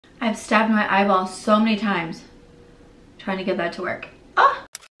I've stabbed my eyeball so many times trying to get that to work. Ah!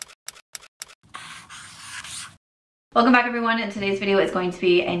 Welcome back everyone, and today's video is going to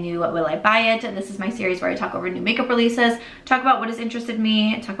be a new Will I Buy It. This is my series where I talk over new makeup releases, talk about what has interested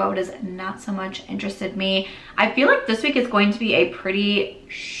me, talk about what has not so much interested me. I feel like this week is going to be a pretty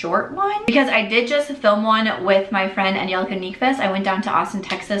short one because I did just film one with my friend Angelica Nikfis. I went down to Austin,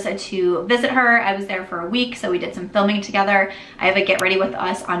 Texas to visit her. I was there for a week, so we did some filming together. I have a get ready with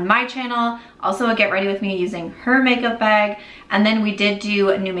us on my channel, also a get ready with me using her makeup bag, and then we did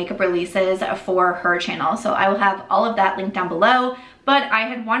do new makeup releases for her channel. So I will have all of that linked down below, but I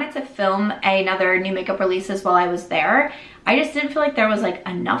had wanted to film another new makeup releases while I was there. I just didn't feel like there was like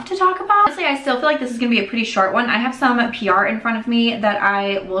enough to talk about. Honestly, I still feel like this is gonna be a pretty short one. I have some PR in front of me that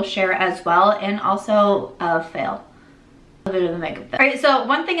I will share as well, and also a fail. A bit of a makeup thing. All right, so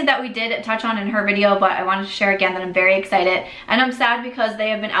one thing that we did touch on in her video, but I wanted to share again that I'm very excited, and I'm sad because they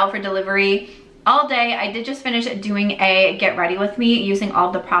have been out for delivery all day. I did just finish doing a get ready with me using all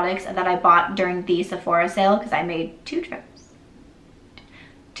of the products that I bought during the Sephora sale because I made two trips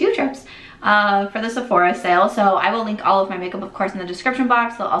for the Sephora sale. So I will link all of my makeup, of course, in the description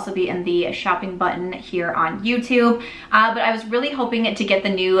box. They'll also be in the shopping button here on YouTube. But I was really hoping to get the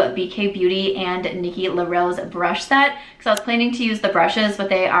new BK Beauty and Nikki LaRose brush set because I was planning to use the brushes,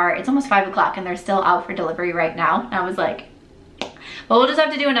 but it's almost 5 o'clock and they're still out for delivery right now. And I was like, well, we'll just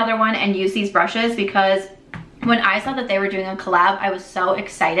have to do another one and use these brushes because when I saw that they were doing a collab, I was so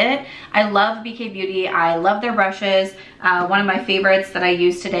excited. I love BK Beauty. I love their brushes. One of my favorites that I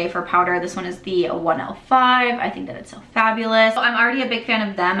used today for powder, this one is the 105. I think that it's so fabulous. So I'm already a big fan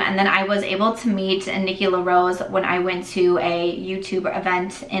of them. And then I was able to meet Nikki LaRose when I went to a YouTube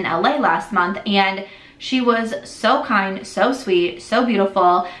event in LA last month, and she was so kind, so sweet, so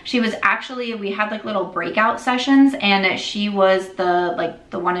beautiful. She was actually, we had like little breakout sessions, and she was the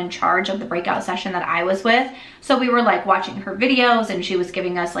one in charge of the breakout session that I was with. So we were like watching her videos, and she was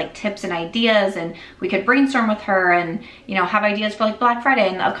giving us like tips and ideas, and we could brainstorm with her and, you know, have ideas for like Black Friday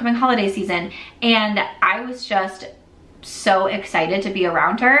and the upcoming holiday season. And I was just so excited to be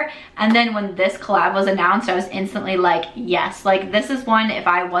around her. And then when this collab was announced, I was instantly like, yes, like this is one, if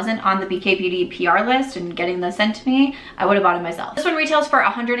I wasn't on the BK Beauty PR list and getting this sent to me, I would have bought it myself. This one retails for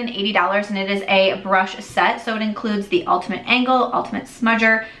 $180, and it is a brush set. So it includes the Ultimate Angle, Ultimate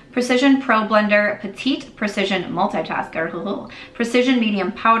Smudger, Precision Pro Blender, Petite Precision Multitasker, Precision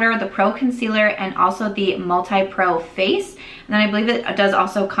Medium Powder, the Pro Concealer, and also the Multi-Pro Face. And then I believe it does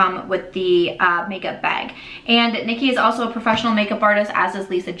also come with the makeup bag. And Nikki is also a professional makeup artist, as is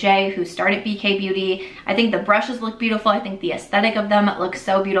Lisa J, who started BK Beauty. I think the brushes look beautiful. I think the aesthetic of them looks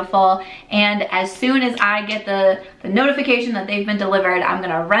so beautiful. And as soon as I get the notification that they've been delivered, I'm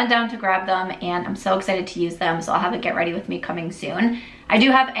gonna run down to grab them, and I'm so excited to use them. So I'll have a get ready with me coming soon. I do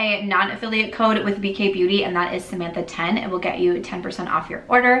have a non-affiliate code with BK Beauty, and that is Samantha 10. It will get you 10% off your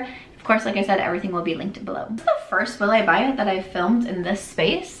order. Of course, like I said, everything will be linked below. This is the first Will I Buy It that I filmed in this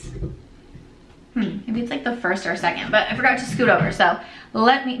space. Maybe it's like the first or second, but I forgot to scoot over. So no,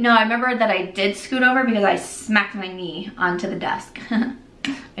 I remember that I did scoot over because I smacked my knee onto the desk.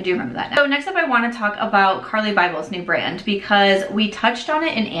 I do remember that now. So next up, I want to talk about Bybel's new brand because we touched on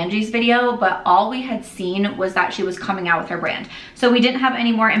it in Angie's video, but all we had seen was that she was coming out with her brand. So we didn't have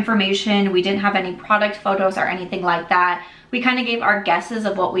any more information. We didn't have any product photos or anything like that. We kind of gave our guesses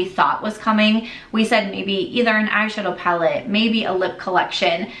of what we thought was coming. We said maybe either an eyeshadow palette, maybe a lip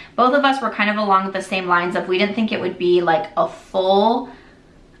collection. Both of us were kind of along the same lines of we didn't think it would be like a full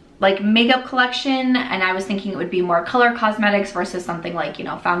like makeup collection, and I was thinking it would be more color cosmetics versus something like, you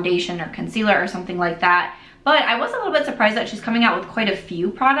know, foundation or concealer or something like that. But I was a little bit surprised that she's coming out with quite a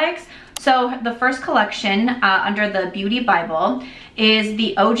few products. So the first collection under the Beauty Bybel is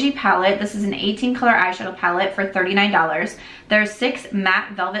the OG palette. This is an 18 color eyeshadow palette for $39. There's 6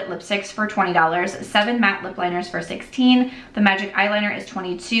 matte velvet lipsticks for $20, 7 matte lip liners for $16. The magic eyeliner is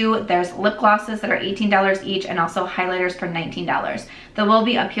 $22. There's lip glosses that are $18 each, and also highlighters for $19. There will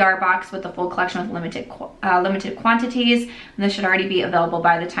be a PR box with the full collection with limited quantities, and this should already be available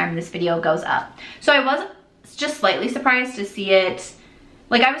by the time this video goes up. So I was just slightly surprised to see it.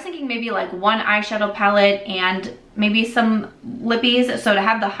 Like, I was thinking maybe like one eyeshadow palette and maybe some lippies. So to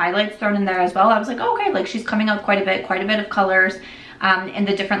have the highlights thrown in there as well, I was like, oh, okay, like she's coming out quite a bit of colors and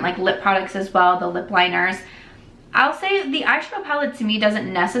the different like lip products as well, the lip liners. I'll say the eyeshadow palette to me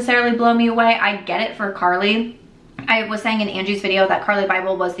doesn't necessarily blow me away. I get it for Carly. I was saying in Angie's video that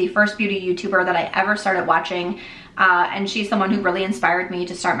Bybel was the first beauty YouTuber that I ever started watching. And she's someone who really inspired me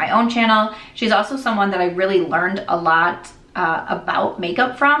to start my own channel. She's also someone that I really learned a lot about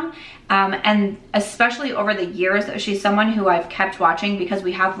makeup from. And especially over the years, she's someone who I've kept watching because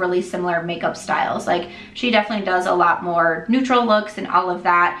we have really similar makeup styles. Like, she definitely does a lot more neutral looks and all of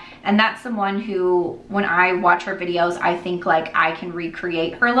that. And that's someone who, when I watch her videos, I think like I can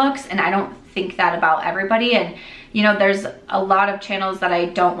recreate her looks, and I don't think that about everybody. And you know, there's a lot of channels that I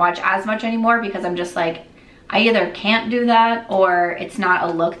don't watch as much anymore because I'm just like, I either can't do that or it's not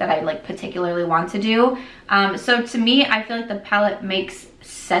a look that I like particularly want to do. So to me, I feel like the palette makes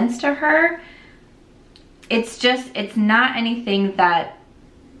sense to her. It's just, it's not anything that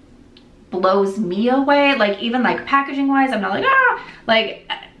blows me away. Like, even like packaging wise, I'm not like, ah, like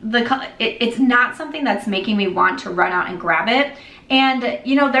it's not something that's making me want to run out and grab it. And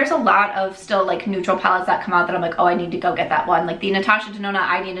you know, there's a lot of still like neutral palettes that come out that I'm like, oh, I need to go get that one. Like the Natasha Denona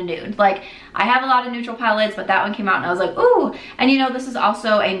I Need a Nude. Like, I have a lot of neutral palettes, but that one came out and I was like, ooh. And you know, this is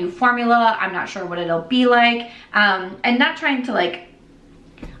also a new formula. I'm not sure what it'll be like. And not trying to like,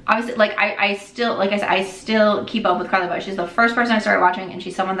 obviously, like I still, like I said, I still keep up with Kylie, but she's the first person I started watching, and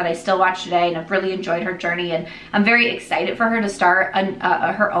she's someone that I still watch today, and I've really enjoyed her journey, and I'm very excited for her to start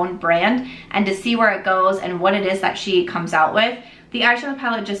her own brand and to see where it goes and what it is that she comes out with. The eyeshadow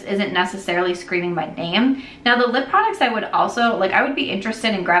palette just isn't necessarily screaming my name. Now the lip products, I would also, like, I would be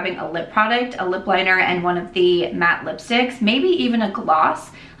interested in grabbing a lip product, a lip liner, and one of the matte lipsticks, maybe even a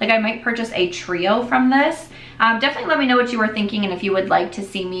gloss. Like, I might purchase a trio from this. Definitely let me know what you were thinking and if you would like to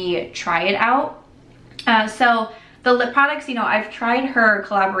see me try it out. So the lip products, you know, I've tried her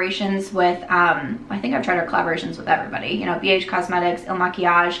collaborations with, I think I've tried her collaborations with everybody. You know, BH Cosmetics, Il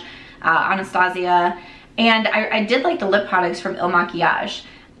Makiage, Anastasia. And I did like the lip products from Il Makiage.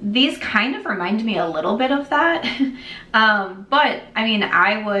 These kind of remind me a little bit of that. But I mean,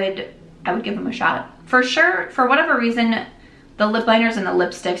 I would give them a shot. For sure, for whatever reason, the lip liners and the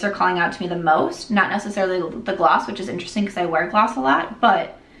lipsticks are calling out to me the most. Not necessarily the gloss, which is interesting because I wear gloss a lot,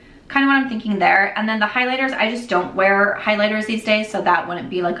 but kind of what I'm thinking there. And then the highlighters, I just don't wear highlighters these days, so that wouldn't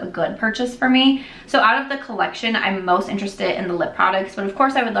be like a good purchase for me. So out of the collection, I'm most interested in the lip products, but of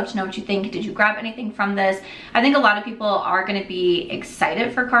course I would love to know what you think. Did you grab anything from this? I think a lot of people are going to be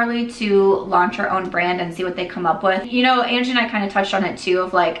excited for Kylie to launch her own brand and see what they come up with. You know, Angie and I kind of touched on it too,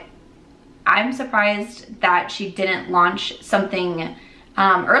 of like, I'm surprised that she didn't launch something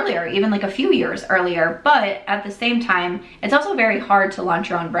earlier, even like a few years earlier, but at the same time, it's also very hard to launch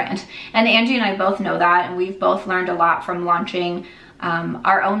your own brand. And Angie and I both know that, and we've both learned a lot from launching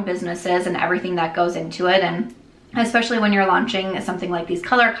our own businesses and everything that goes into it. And especially when you're launching something like these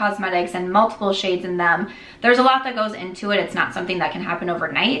color cosmetics and multiple shades in them, there's a lot that goes into it. It's not something that can happen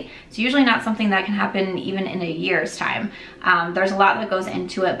overnight. It's usually not something that can happen even in a year's time. There's a lot that goes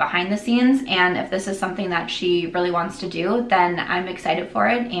into it behind the scenes, and if this is something that she really wants to do, then I'm excited for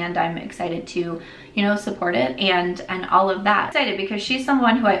it, and I'm excited to, you know, support it and all of that. I'm excited because she's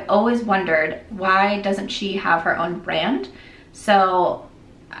someone who I always wondered, why doesn't she have her own brand? So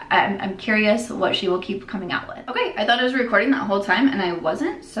I'm curious what she will keep coming out with. Okay, I thought I was recording that whole time and I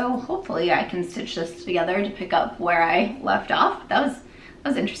wasn't, so hopefully I can stitch this together to pick up where I left off. That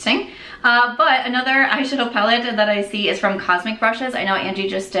was interesting. But another eyeshadow palette that I see is from Cosmic Brushes. I know Angie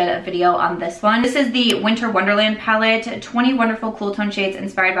just did a video on this one. This is the Winter Wonderland palette. 20 wonderful cool tone shades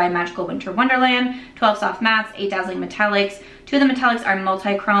inspired by magical winter wonderland. 12 soft mattes, 8 dazzling metallics. 2 of the metallics are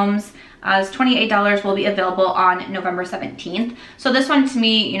multi-chromes. It's $28, will be available on November 17th. So this one to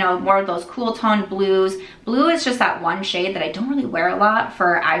me, you know, more of those cool tone blues. Blue is just that one shade that I don't really wear a lot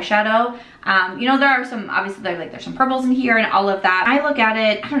for eyeshadow. You know, there are some, obviously there's some purples in here and all of that. I look at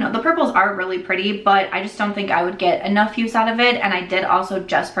it, I don't know, the purples are really pretty, but I just don't think I would get enough use out of it. And I did also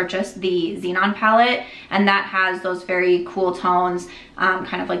just purchase the Xenon palette, and that has those very cool tones,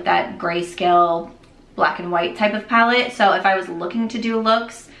 kind of like that grayscale, black and white type of palette. So if I was looking to do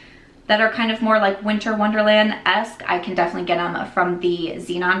looks that are kind of more like Winter Wonderland-esque, I can definitely get them from the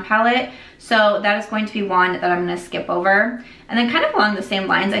Xenon palette. So that is going to be one that I'm going to skip over. And then kind of along the same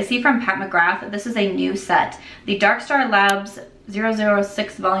lines, I see from Pat McGrath, this is a new set, the Dark Star Labs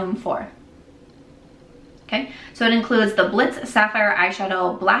 006 Volume 4. Okay, so it includes the Blitz Sapphire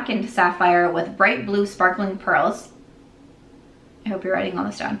Eyeshadow Blackened Sapphire with bright blue sparkling pearls. I hope you're writing all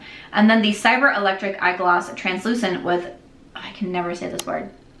this down. And then the Cyber Electric Eye Gloss Translucent with, oh, I can never say this word.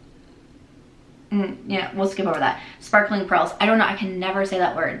 Yeah, we'll skip over that. Sparkling pearls. I don't know, I can never say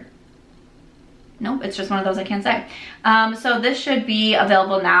that word. Nope, it's just one of those I can't say. So this should be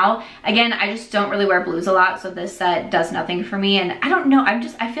available now. Again, I just don't really wear blues a lot, so this set does nothing for me. And I don't know,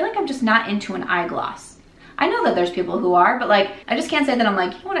 I feel like I'm just not into an eye gloss. I know that there's people who are, but like, I just can't say that I'm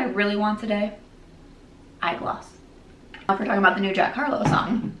like, you know what I really want today? Eye gloss. Now if we're talking about the new Jack Harlow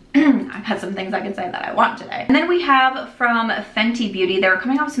song, I've had some things I could say that I want today. And then we have from Fenty Beauty, they're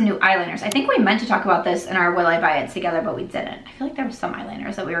coming out with some new eyeliners. I think we meant to talk about this in our Will I Buy It together, but we didn't. I feel like there was some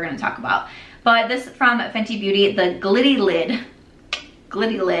eyeliners that we were gonna talk about. But this from Fenty Beauty, the Glitty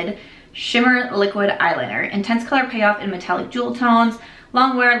Lid Shimmer Liquid Eyeliner. Intense color payoff in metallic jewel tones.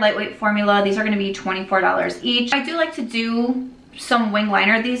 Long wear, lightweight formula. These are gonna be $24 each. I do like to do some wing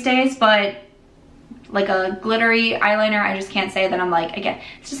liner these days, but like a glittery eyeliner, I just can't say that I'm like, again,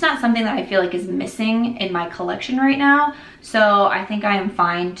 it's just not something that I feel like is missing in my collection right now. So I think I am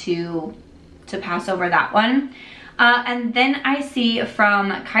fine to pass over that one. And then I see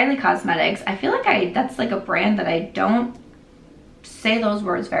from Kylie Cosmetics, I feel like that's like a brand that I don't say those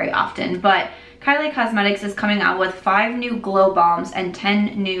words very often, but Kylie Cosmetics is coming out with 5 new glow balms and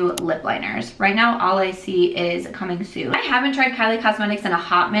 10 new lip liners. Right now, all I see is coming soon. I haven't tried Kylie Cosmetics in a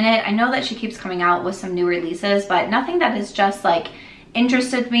hot minute. I know that she keeps coming out with some new releases, but nothing that is just like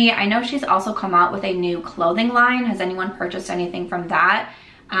interested me. I know she's also come out with a new clothing line. Has anyone purchased anything from that?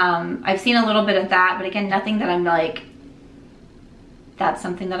 I've seen a little bit of that, but again, nothing that I'm like, that's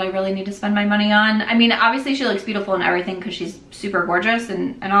something that I really need to spend my money on. I mean, obviously she looks beautiful and everything because she's super gorgeous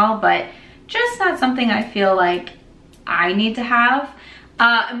and all, but just not something I feel like I need to have.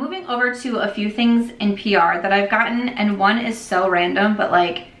 I'm moving over to a few things in PR that I've gotten, and one is so random, but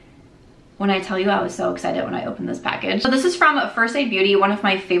like, when I tell you, I was so excited when I opened this package. So this is from First Aid Beauty, one of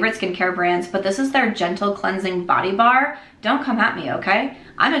my favorite skincare brands, but this is their Gentle Cleansing Body Bar. Don't come at me, okay?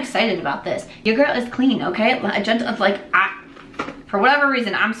 I'm excited about this. Your girl is clean, okay? A gentle, for whatever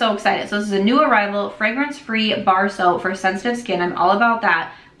reason, I'm so excited. So this is a new arrival, fragrance-free bar soap for sensitive skin. I'm all about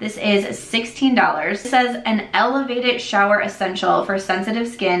that. This is $16. It says an elevated shower essential for sensitive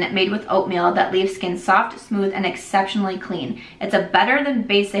skin made with oatmeal that leaves skin soft, smooth, and exceptionally clean. It's a better than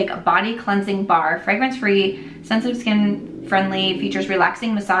basic body cleansing bar, fragrance-free, sensitive skin friendly, features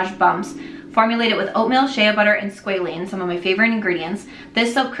relaxing massage bumps, formulated with oatmeal, shea butter, and squalene, some of my favorite ingredients.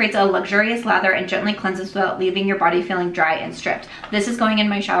 This soap creates a luxurious lather and gently cleanses without leaving your body feeling dry and stripped. This is going in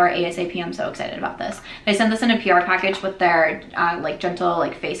my shower ASAP. I'm so excited about this. They sent this in a PR package with their like gentle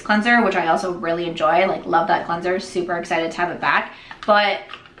like face cleanser, which I also really enjoy. Like, love that cleanser. Super excited to have it back. But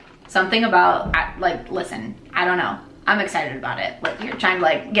something about like, listen, I don't know. I'm excited about it. Like, you're trying to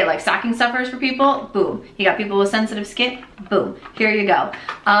like get like stocking stuffers for people, boom. You got people with sensitive skin, boom. Here you go.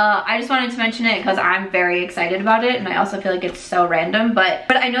 I just wanted to mention it because I'm very excited about it, and I also feel like it's so random, but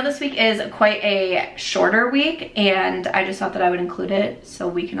I know this week is quite a shorter week, and I just thought that I would include it so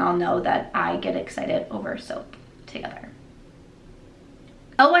we can all know that I get excited over soap together.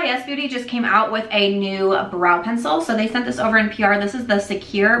 LYS Beauty just came out with a new brow pencil. So they sent this over in PR. This is the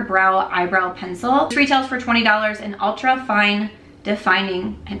Secure Brow Eyebrow Pencil. This retails for $20, an ultra fine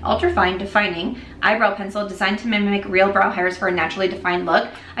defining eyebrow pencil designed to mimic real brow hairs for a naturally defined look.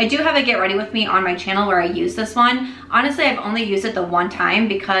 I do have a Get Ready With Me on my channel where I use this one. Honestly, I've only used it the one time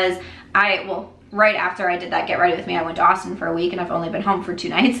because right after I did that Get Ready With Me, I went to Austin for a week and I've only been home for 2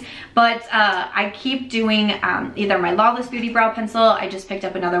 nights. But I keep doing either my Lawless Beauty Brow Pencil. I just picked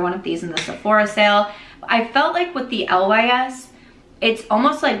up another one of these in the Sephora sale. I felt like with the LYS, it's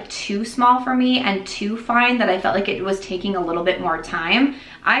almost like too small for me and too fine that I felt like it was taking a little bit more time.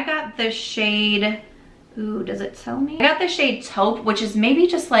 I got the shade, ooh, does it tell me? I got the shade Taupe, which is maybe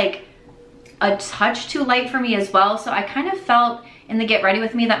just like a touch too light for me as well. So I kind of felt in the Get Ready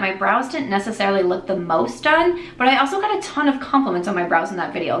With Me that my brows didn't necessarily look the most done, but I also got a ton of compliments on my brows in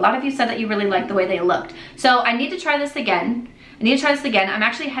that video. A lot of you said that you really liked the way they looked. So I need to try this again. I'm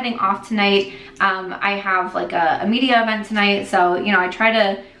actually heading off tonight. I have like a media event tonight, so you know, I try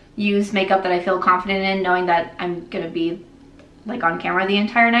to use makeup that I feel confident in, knowing that I'm gonna be like on camera the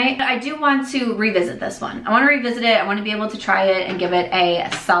entire night. But I do want to revisit this one. I want to revisit it. I want to be able to try it and give it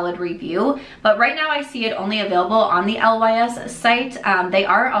a solid review. But right now I see it only available on the LYS site. They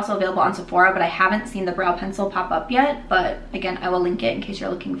are also available on Sephora, but I haven't seen the brow pencil pop up yet. But again, I will link it in case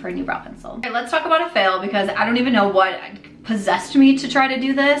you're looking for a new brow pencil. Okay, let's talk about a fail because I don't even know what possessed me to try to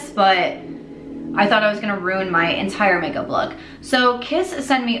do this, but I thought I was gonna ruin my entire makeup look. So Kiss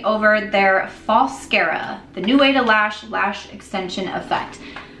sent me over their Falscara, the new way to lash extension effect.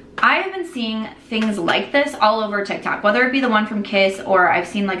 I have been seeing things like this all over TikTok, whether it be the one from Kiss or I've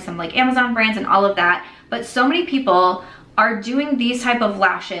seen like some like Amazon brands and all of that, but so many people are doing these type of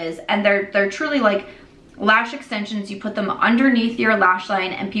lashes and they're truly like lash extensions. You put them underneath your lash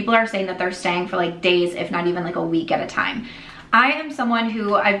line and people are saying that they're staying for like days, if not even like a week at a time. I am someone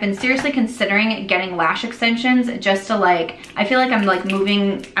who I've been seriously considering getting lash extensions just to like, I feel like I'm like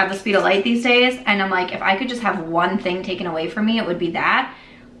moving at the speed of light these days, and I'm like, if I could just have one thing taken away from me, it would be that.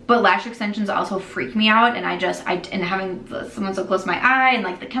 but lash extensions also freak me out, and and having someone so close to my eye and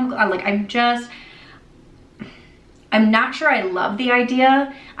like the chemical, like I'm not sure I love the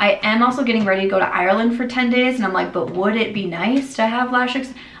idea. I am also getting ready to go to Ireland for 10 days, and I'm like, but would it be nice to have lash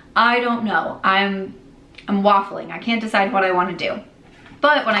extensions? I don't know. I'm waffling. I can't decide what I want to do.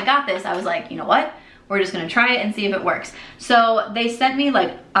 But when I got this, I was like, you know what? We're just gonna try it and see if it works. So they sent me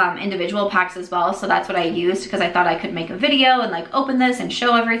like individual packs as well. So that's what I used because I thought I could make a video and like open this and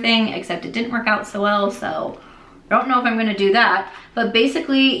show everything, except it didn't work out so well. So I don't know if I'm gonna do that. But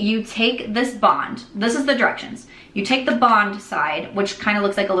basically you take this bond. This is the directions. You take the bond side, which kind of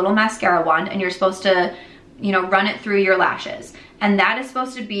looks like a little mascara wand, and you're supposed to, you know, run it through your lashes. And that is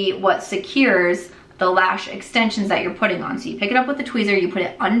supposed to be what secures the lash extensions that you're putting on. So you pick it up with the tweezer, you put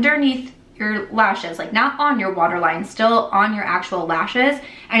it underneath your lashes, like not on your waterline, still on your actual lashes,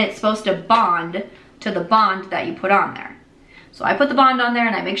 and it's supposed to bond to the bond that you put on there. So I put the bond on there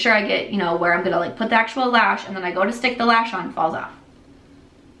and I make sure I get, you know, where I'm gonna like put the actual lash, and then I go to stick the lash on, falls off.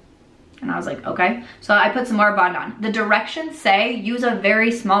 And I was like, okay. So I put some more bond on. The directions say use a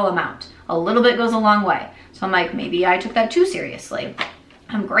very small amount. A little bit goes a long way. So I'm like, maybe I took that too seriously.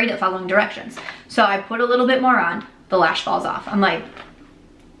 I'm great at following directions. So I put a little bit more on, the lash falls off. I'm like,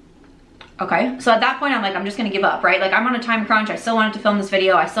 okay. So at that point, I'm like, I'm just gonna give up, right? Like I'm on a time crunch. I still wanted to film this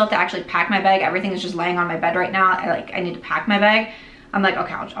video. I still have to actually pack my bag. Everything is just laying on my bed right now. I need to pack my bag. I'm like,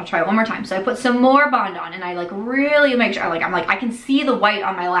 okay, I'll try it one more time. So I put some more bond on, and I like really make sure, I'm like, I can see the white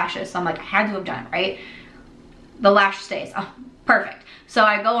on my lashes. So I'm like, I had to have done it, right? The lash stays, oh, perfect. So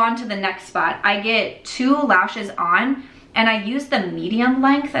I go on to the next spot. I get 2 lashes on, and I used the medium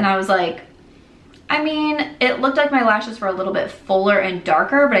length, and I was like, I mean, it looked like my lashes were a little bit fuller and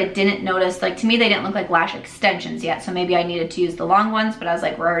darker, but I didn't notice, like to me, they didn't look like lash extensions yet. So maybe I needed to use the long ones, but I was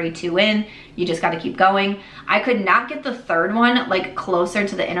like, we're already 2 in. You just got to keep going. I could not get the third one like closer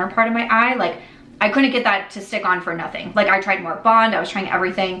to the inner part of my eye. Like I couldn't get that to stick on for nothing. Like I tried more bond. I was trying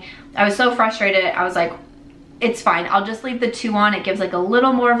everything. I was so frustrated. I was like, it's fine. I'll just leave the 2 on. It gives like a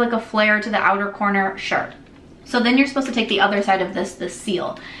little more of like a flare to the outer corner. Sure. So then you're supposed to take the other side of this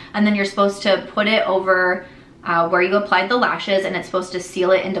seal, and then you're supposed to put it over where you applied the lashes, and it's supposed to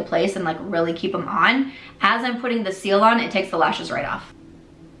seal it into place and like really keep them on. As I'm putting the seal on, it takes the lashes right off.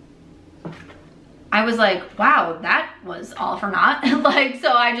 I was like, wow, that was all for naught. Like,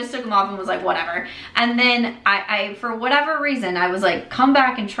 so I just took them off and was like, whatever. And then I for whatever reason, I was like, come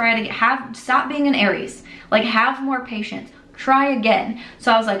back and try to stop being an Aries. Like have more patience. Try again.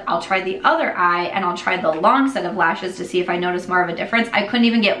 So I was like, I'll try the other eye, and I'll try the long set of lashes to see if I notice more of a difference. I couldn't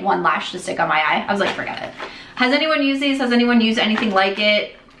even get 1 lash to stick on my eye. I was like, forget it. Has anyone used these? Has anyone used anything like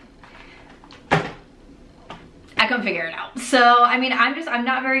it? I couldn't figure it out. So, I mean, I'm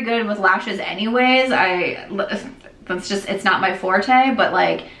not very good with lashes anyways. It's not my forte, but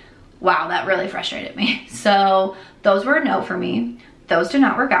like, wow, that really frustrated me. So those were a no for me. Those did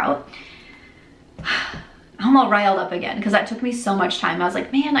not work out. I'm all riled up again because that took me so much time. I was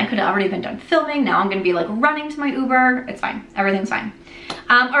like, man, I could have already been done filming. Now I'm gonna be like running to my Uber. It's fine, everything's fine.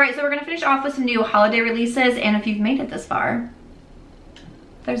 All right, so we're gonna finish off with some new holiday releases, and if you've made it this far,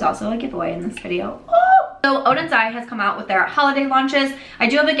 there's also a giveaway in this video. Oh! So Odens Eye has come out with their holiday launches. I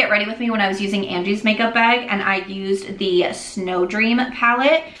do have a Get Ready With Me when I was using Angie's makeup bag, and I used the Snow Dream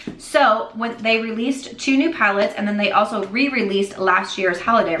palette. So when they released 2 new palettes, and then they also re-released last year's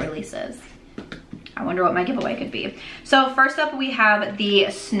holiday releases. I wonder what my giveaway could be. So first up, we have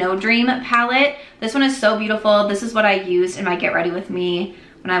the Snow Dream palette. This one is so beautiful. This is what I used in my Get Ready With Me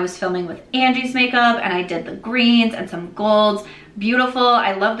when I was filming with Angie's makeup, and I did the greens and some golds. Beautiful.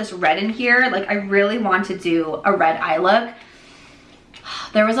 I love this red in here. Like I really want to do a red eye look.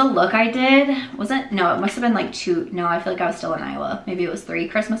 There was a look I did, no, it must have been like 2, no, I feel like I was still in Iowa. Maybe it was 3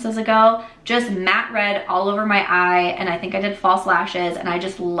 Christmases ago. Just matte red all over my eye, and I think I did false lashes, and I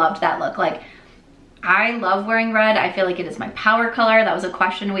just loved that look. Like, I love wearing red. I feel like it is my power color. That was a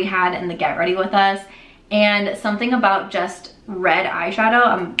question we had in the Get Ready With Us. And something about just red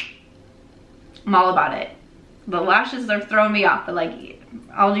eyeshadow, I'm all about it. The lashes are throwing me off, but like,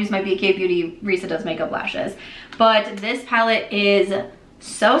 I'll use my BK Beauty Risa Does Makeup lashes. But this palette is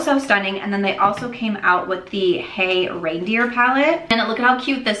so stunning. And then they also came out with the Hey Reindeer palette. And look at how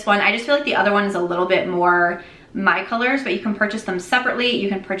cute this one. I just feel like the other one is a little bit more my colors, but you can purchase them separately. You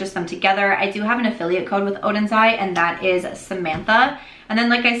can purchase them together. I do have an affiliate code with Odens Eye, and that is Samantha. And then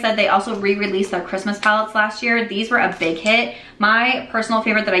like I said, they also re-released their Christmas palettes last year. These were a big hit. My personal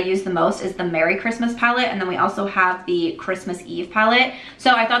favorite that I use the most is the Merry Christmas palette, and then we also have the Christmas Eve palette.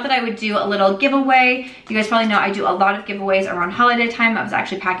 So I thought that I would do a little giveaway. You guys probably know I do a lot of giveaways around holiday time. I was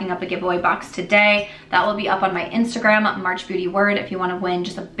actually packing up a giveaway box today. That will be up on my Instagram, March Beauty Word. If you want to win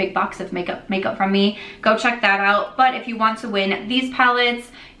just a big box of makeup from me, go check that out. But if you want to win these palettes,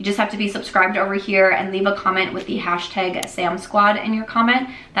 you just have to be subscribed over here and leave a comment with the hashtag SamSquad in your comment.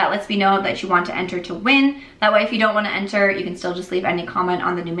 That lets me know that you want to enter to win. That way, if you don't want to enter, you can still just leave any comment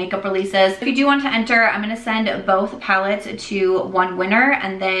on the new makeup releases. If you do want to enter, I'm going to send both palettes to one winner,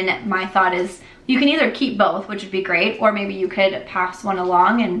 and then my thought is you can either keep both, which would be great, or maybe you could pass one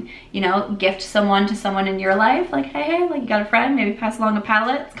along and, you know, gift someone to someone in your life. Like, hey, like you got a friend, maybe pass along a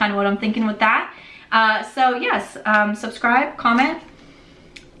palette. It's kind of what I'm thinking with that. So yes, subscribe, comment,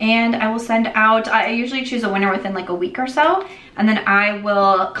 and I will send out, I usually choose a winner within like a week or so, and then I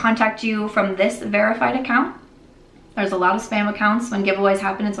will contact you from this verified account. There's a lot of spam accounts when giveaways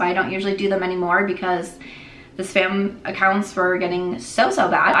happen, and so I don't usually do them anymore because the spam accounts were getting so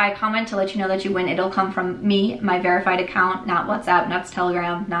bad. I comment to let you know that you win. It'll come from me, my verified account, not WhatsApp, not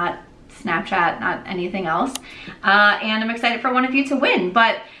Telegram, not Snapchat, not anything else. And I'm excited for one of you to win.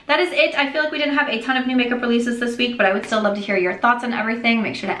 But that is it. I feel like we didn't have a ton of new makeup releases this week, but I would still love to hear your thoughts on everything.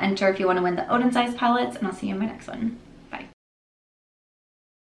 Make sure to enter if you want to win the Odens Eye palettes, and I'll see you in my next one.